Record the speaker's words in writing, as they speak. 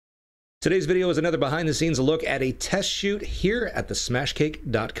Today's video is another behind the scenes look at a test shoot here at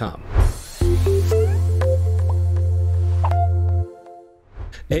thesmashcake.com.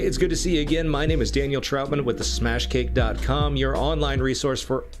 Hey, it's good to see you again. My name is Daniel Troutman with thesmashcake.com, your online resource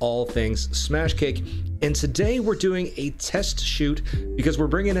for all things Smash Cake. And today we're doing a test shoot because we're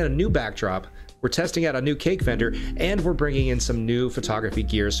bringing in a new backdrop. We're testing out a new cake vendor, and we're bringing in some new photography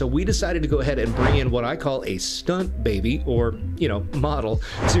gear. So we decided to go ahead and bring in what I call a stunt baby, or, model,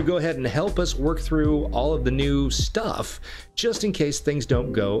 to go ahead and help us work through all of the new stuff, just in case things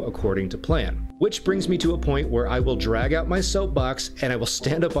don't go according to plan. Which brings me to a point where I will drag out my soapbox, and I will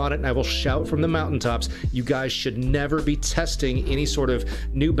stand up on it, and I will shout from the mountaintops, you guys should never be testing any sort of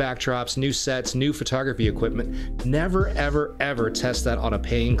new backdrops, new sets, new photography equipment. Never, ever, ever test that on a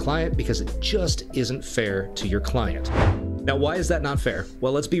paying client, because it just isn't fair to your client. Now, why is that not fair?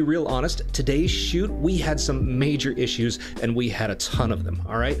 Well, let's be real honest. Today's shoot, we had some major issues, and we had a ton of them,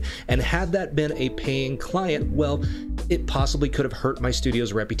 all right? And had that been a paying client, well, it possibly could have hurt my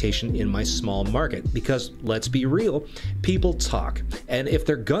studio's reputation in my small market, because let's be real, people talk. And if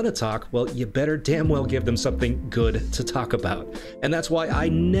they're gonna talk, well, you better damn well give them something good to talk about. And that's why I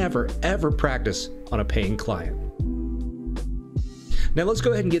never, ever practice on a paying client. Now let's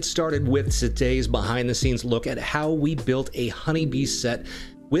go ahead and get started with today's behind the scenes look at how we built a honeybee set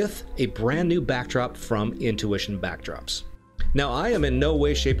with a brand new backdrop from Intuition Backdrops. Now, I am in no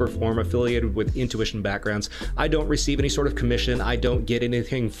way, shape, or form affiliated with Intuition Backgrounds. I don't receive any sort of commission. I don't get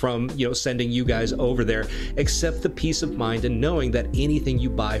anything from, sending you guys over there, except the peace of mind and knowing that anything you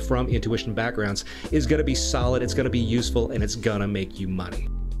buy from Intuition Backgrounds is gonna be solid, it's gonna be useful, and it's gonna make you money.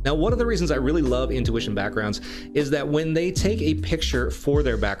 Now, one of the reasons I really love Intuition Backgrounds is that when they take a picture for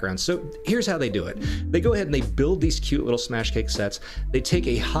their background, so here's how they do it. They go ahead and they build these cute little Smash Cake sets. They take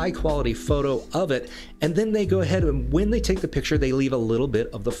a high quality photo of it, and then they go ahead and when they take the picture, they leave a little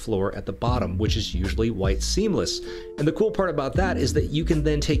bit of the floor at the bottom, which is usually white seamless. And the cool part about that is that you can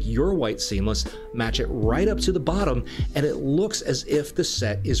then take your white seamless, match it right up to the bottom, and it looks as if the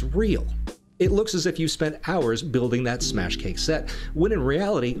set is real. It looks as if you spent hours building that Smash Cake set, when in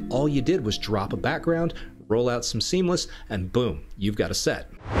reality, all you did was drop a background, roll out some seamless, and boom, you've got a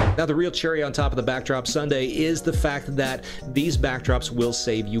set. Now, the real cherry on top of the backdrop sundae is the fact that these backdrops will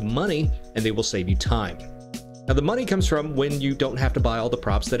save you money, and they will save you time. Now, the money comes from when you don't have to buy all the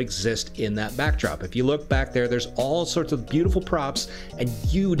props that exist in that backdrop. If you look back there, there's all sorts of beautiful props, and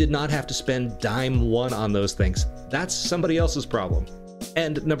you did not have to spend dime one on those things. That's somebody else's problem.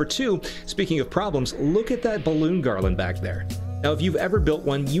 And number two, speaking of problems, look at that balloon garland back there. Now, if you've ever built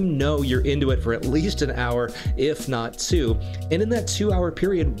one, you know you're into it for at least an hour, if not two. And in that 2-hour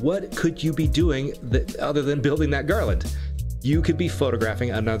period, what could you be doing other than building that garland? You could be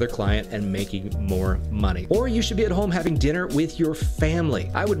photographing another client and making more money. Or you should be at home having dinner with your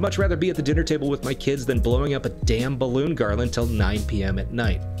family. I would much rather be at the dinner table with my kids than blowing up a damn balloon garland till 9 p.m. at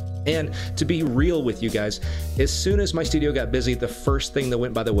night. And to be real with you guys, as soon as my studio got busy, the first thing that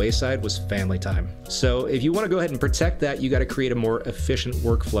went by the wayside was family time. So if you want to go ahead and protect that, you got to create a more efficient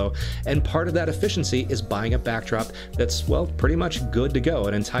workflow. And part of that efficiency is buying a backdrop that's, well, pretty much good to go,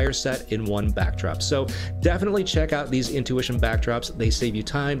 an entire set in one backdrop. So definitely check out these Intuition backdrops. They save you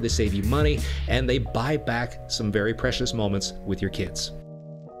time, they save you money, and they buy back some very precious moments with your kids.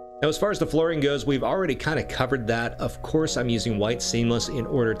 Now, as far as the flooring goes, we've already kind of covered that. Of course, I'm using white seamless in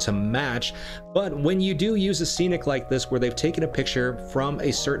order to match, but when you do use a scenic like this where they've taken a picture from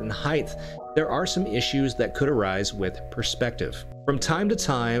a certain height, there are some issues that could arise with perspective. From time to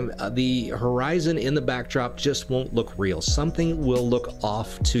time, the horizon in the backdrop just won't look real. Something will look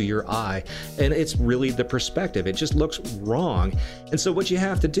off to your eye, and it's really the perspective. It just looks wrong. And so what you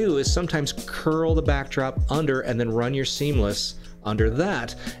have to do is sometimes curl the backdrop under and then run your seamless under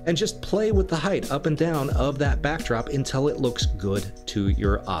that and just play with the height up and down of that backdrop until it looks good to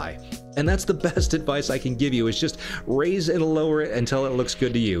your eye. And that's the best advice I can give you, is just raise and lower it until it looks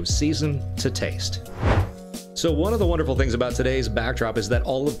good to you. Season to taste. So one of the wonderful things about today's backdrop is that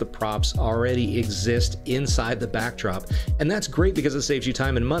all of the props already exist inside the backdrop. And that's great because it saves you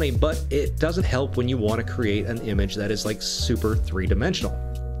time and money, but it doesn't help when you want to create an image that is like super three-dimensional.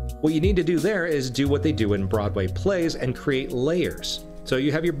 What you need to do there is do what they do in Broadway plays and create layers. So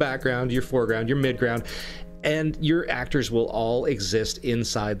you have your background, your foreground, your midground, and your actors will all exist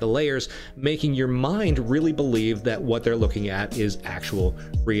inside the layers, making your mind really believe that what they're looking at is actual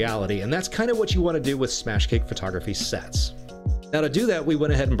reality. And that's kind of what you want to do with Smash Cake photography sets. Now, to do that, we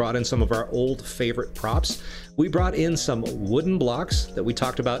went ahead and brought in some of our old favorite props. We brought in some wooden blocks that we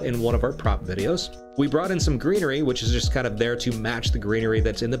talked about in one of our prop videos. We brought in some greenery, which is just kind of there to match the greenery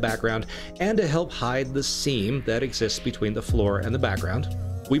that's in the background and to help hide the seam that exists between the floor and the background.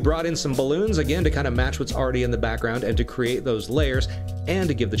 We brought in some balloons, again, to kind of match what's already in the background and to create those layers and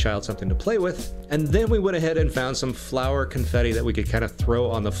to give the child something to play with. And then we went ahead and found some flower confetti that we could kind of throw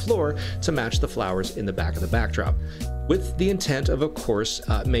on the floor to match the flowers in the back of the backdrop, with the intent of course,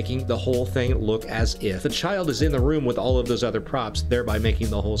 making the whole thing look as if the child is in the room with all of those other props, thereby making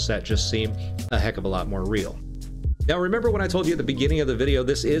the whole set just seem a heck of a lot more real. Now remember when I told you at the beginning of the video,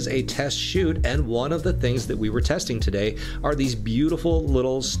 this is a test shoot, and one of the things that we were testing today are these beautiful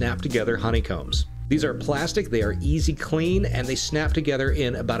little snap together honeycombs. These are plastic, they are easy clean, and they snap together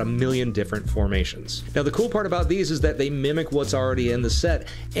in about 1 million different formations. Now the cool part about these is that they mimic what's already in the set,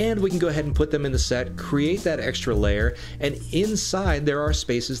 and we can go ahead and put them in the set, create that extra layer, and inside there are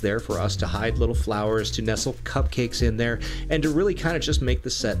spaces there for us to hide little flowers, to nestle cupcakes in there, and to really kind of just make the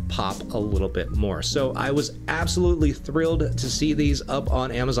set pop a little bit more. So I was absolutely thrilled to see these up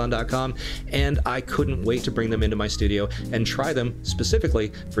on Amazon.com, and I couldn't wait to bring them into my studio and try them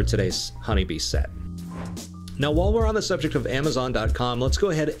specifically for today's honeybee set. Now, while we're on the subject of Amazon.com, let's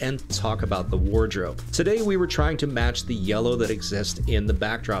go ahead and talk about the wardrobe. Today, we were trying to match the yellow that exists in the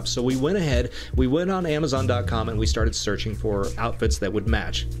backdrop. So we went on Amazon.com and we started searching for outfits that would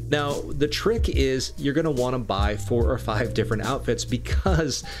match. Now, the trick is you're gonna wanna buy 4 or 5 different outfits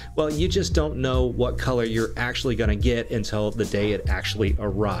because, well, you just don't know what color you're actually gonna get until the day it actually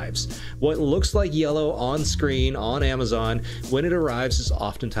arrives. What looks like yellow on screen on Amazon, when it arrives, is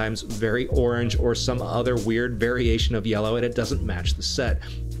oftentimes very orange or some other weird variation of yellow, and it doesn't match the set.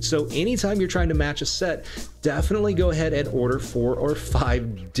 So anytime you're trying to match a set, definitely go ahead and order 4 or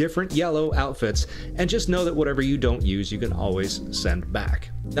 5 different yellow outfits, and just know that whatever you don't use, you can always send back.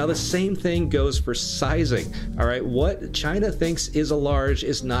 Now the same thing goes for sizing. All right, what China thinks is a large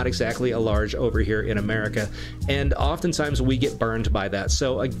is not exactly a large over here in America, and oftentimes we get burned by that.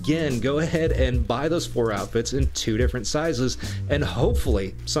 So again, go ahead and buy those 4 outfits in 2 different sizes, and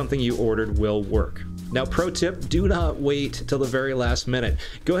hopefully something you ordered will work. Now, pro tip, do not wait till the very last minute.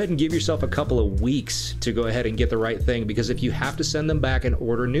 Go ahead and give yourself a couple of weeks to go ahead and get the right thing, because if you have to send them back and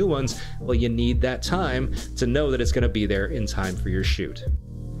order new ones, well, you need that time to know that it's going to be there in time for your shoot.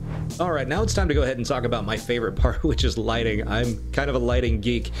 All right, now it's time to go ahead and talk about my favorite part, which is lighting. I'm kind of a lighting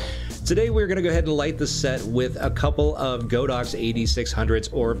geek. Today we're going to go ahead and light the set with a couple of Godox AD600s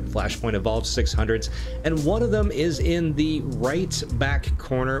or Flashpoint Evolve 600s, and one of them is in the right back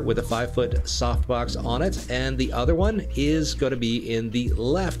corner with a 5-foot softbox on it, and the other one is going to be in the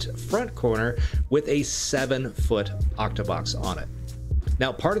left front corner with a 7-foot octabox on it.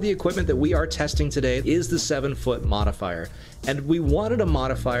 Now, part of the equipment that we are testing today is the 7-foot modifier, and we wanted a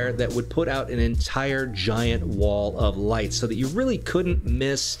modifier that would put out an entire giant wall of light so that you really couldn't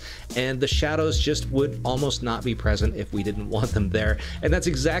miss, and the shadows just would almost not be present if we didn't want them there. And that's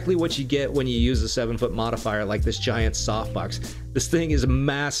exactly what you get when you use a 7-foot modifier like this giant softbox. This thing is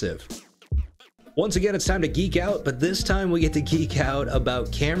massive. Once again, it's time to geek out, but this time we get to geek out about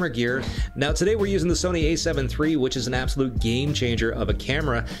camera gear. Now today we're using the Sony a7 III, which is an absolute game changer of a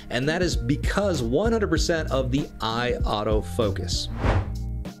camera, and that is because 100% of the eye autofocus.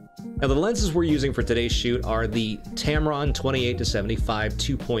 Now the lenses we're using for today's shoot are the Tamron 28-75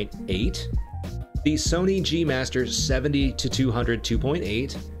 2.8, the Sony G Master 70-200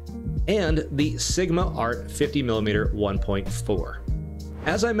 2.8, and the Sigma Art 50mm 1.4.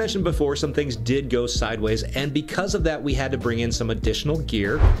 As I mentioned before, some things did go sideways, and because of that we had to bring in some additional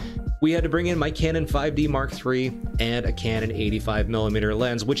gear. We had to bring in my Canon 5D Mark III and a Canon 85mm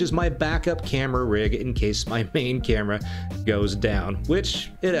lens, which is my backup camera rig in case my main camera goes down,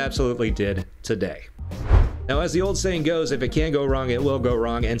 which it absolutely did today. Now, as the old saying goes, if it can go wrong, it will go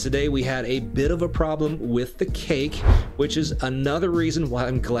wrong, and today we had a bit of a problem with the cake, which is another reason why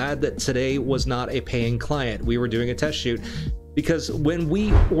I'm glad that today was not a paying client. We were doing a test shoot, because when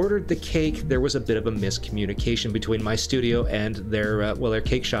we ordered the cake, there was a bit of a miscommunication between my studio and their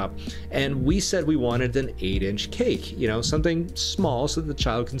cake shop, and we said we wanted an 8-inch cake, you know, something small so that the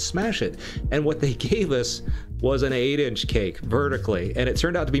child can smash it, and what they gave us was an 8-inch cake vertically, and it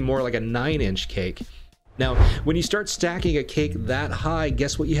turned out to be more like a 9-inch cake. Now, when you start stacking a cake that high,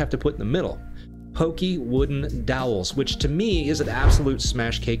 guess what you have to put in the middle? Pokey wooden dowels, which to me is an absolute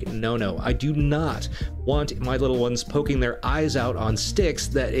smash cake no-no. I do not want my little ones poking their eyes out on sticks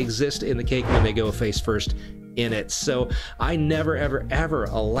that exist in the cake when they go face first in it. So I never ever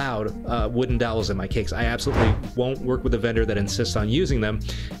allowed wooden dowels in my cakes. I absolutely won't work with a vendor that insists on using them,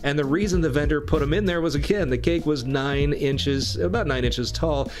 and the reason the vendor put them in there was, again, the cake was about 9 inches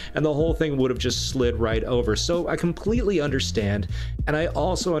tall, and the whole thing would have just slid right over. So I completely understand, and I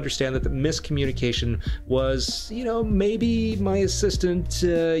also understand that the miscommunication was, you know, maybe my assistant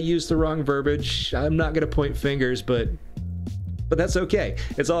used the wrong verbiage. I'm not going to point fingers, but But that's okay.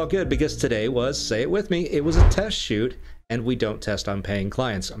 It's all good because today was, say it with me, it was a test shoot, and we don't test on paying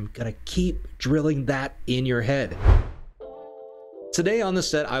clients. I'm gonna keep drilling that in your head. Today on the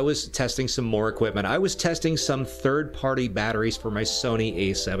set, I was testing some more equipment. I was testing some third-party batteries for my Sony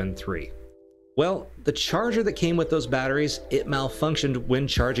a7 III. Well, the charger that came with those batteries, it malfunctioned when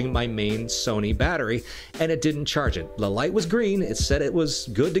charging my main Sony battery, and it didn't charge it. The light was green, it said it was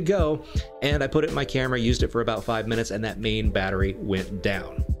good to go, and I put it in my camera, used it for about 5 minutes, and that main battery went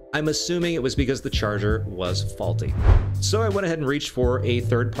down. I'm assuming it was because the charger was faulty. So I went ahead and reached for a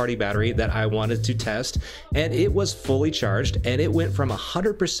third-party battery that I wanted to test, and it was fully charged, and it went from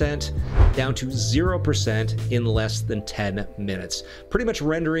 100% down to 0% in less than 10 minutes, pretty much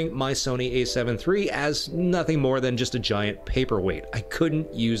rendering my Sony a7 III as nothing more than just a giant paperweight. I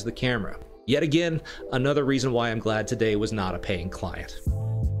couldn't use the camera. Yet again, another reason why I'm glad today was not a paying client.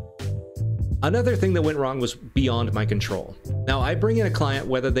 Another thing that went wrong was beyond my control. Now, I bring in a client,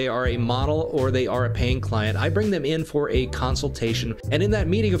 whether they are a model or they are a paying client, I bring them in for a consultation. And in that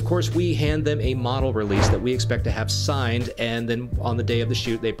meeting, of course, we hand them a model release that we expect to have signed, and then on the day of the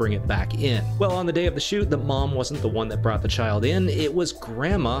shoot, they bring it back in. Well, on the day of the shoot, the mom wasn't the one that brought the child in, it was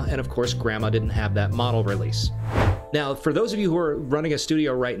grandma, and of course, grandma didn't have that model release. Now, for those of you who are running a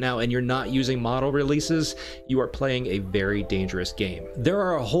studio right now and you're not using model releases, you are playing a very dangerous game. There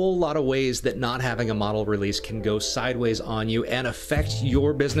are a whole lot of ways that not having a model release can go sideways on you and affect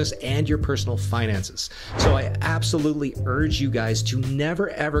your business and your personal finances. So I absolutely urge you guys to never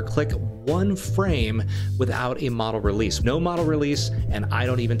ever click one frame without a model release. No model release, and I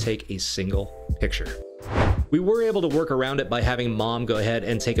don't even take a single picture. We were able to work around it by having mom go ahead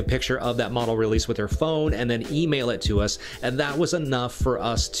and take a picture of that model release with her phone and then email it to us, and that was enough for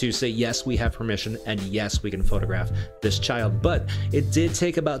us to say yes, we have permission, and yes, we can photograph this child. But it did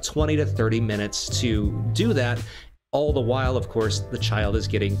take about 20 to 30 minutes to do that. All the while, of course, the child is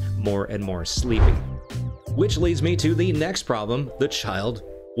getting more and more sleepy. Which leads me to the next problem: the child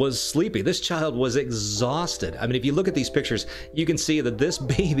was sleepy. This child was exhausted. I mean, if you look at these pictures, you can see that this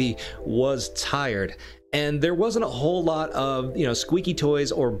baby was tired. And there wasn't a whole lot of, squeaky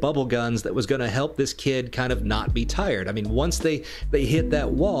toys or bubble guns that was going to help this kid kind of not be tired. I mean, once they hit that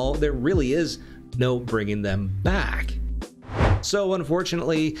wall, there really is no bringing them back. So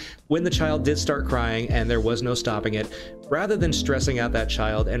unfortunately, when the child did start crying and there was no stopping it, rather than stressing out that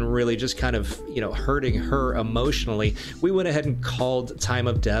child and really just kind of, hurting her emotionally, we went ahead and called time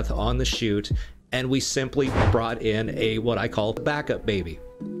of death on the shoot, and we simply brought in what I call backup baby.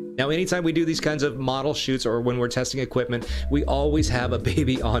 Now, anytime we do these kinds of model shoots or when we're testing equipment, we always have a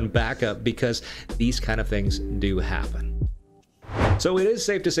baby on backup because these kind of things do happen. So it is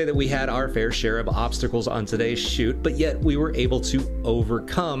safe to say that we had our fair share of obstacles on today's shoot, but yet we were able to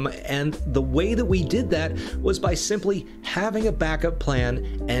overcome. And the way that we did that was by simply having a backup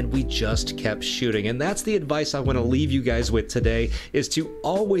plan, and we just kept shooting. And that's the advice I want to leave you guys with today, is to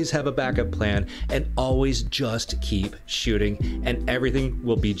always have a backup plan and always just keep shooting, and everything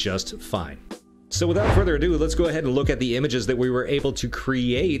will be just fine. So without further ado, let's go ahead and look at the images that we were able to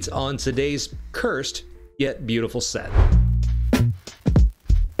create on today's cursed yet beautiful set.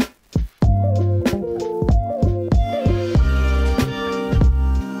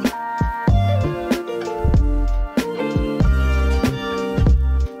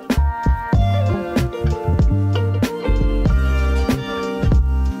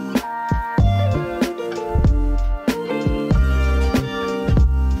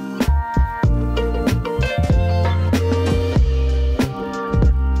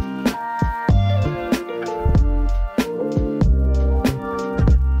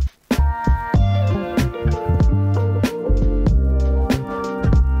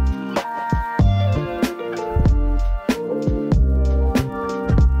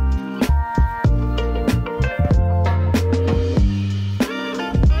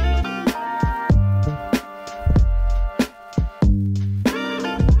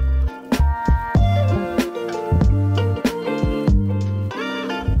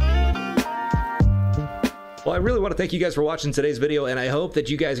 Well, I really want to thank you guys for watching today's video, and I hope that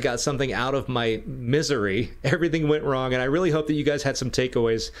you guys got something out of my misery. Everything went wrong, and I really hope that you guys had some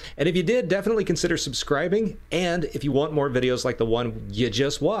takeaways. And if you did, definitely consider subscribing. And if you want more videos like the one you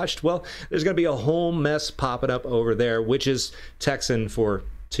just watched, well, there's going to be a whole mess popping up over there, which is Texan for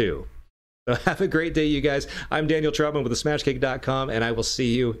 2. So have a great day, you guys. I'm Daniel Trautman with thesmashcake.com, and I will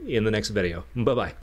see you in the next video. Bye-bye.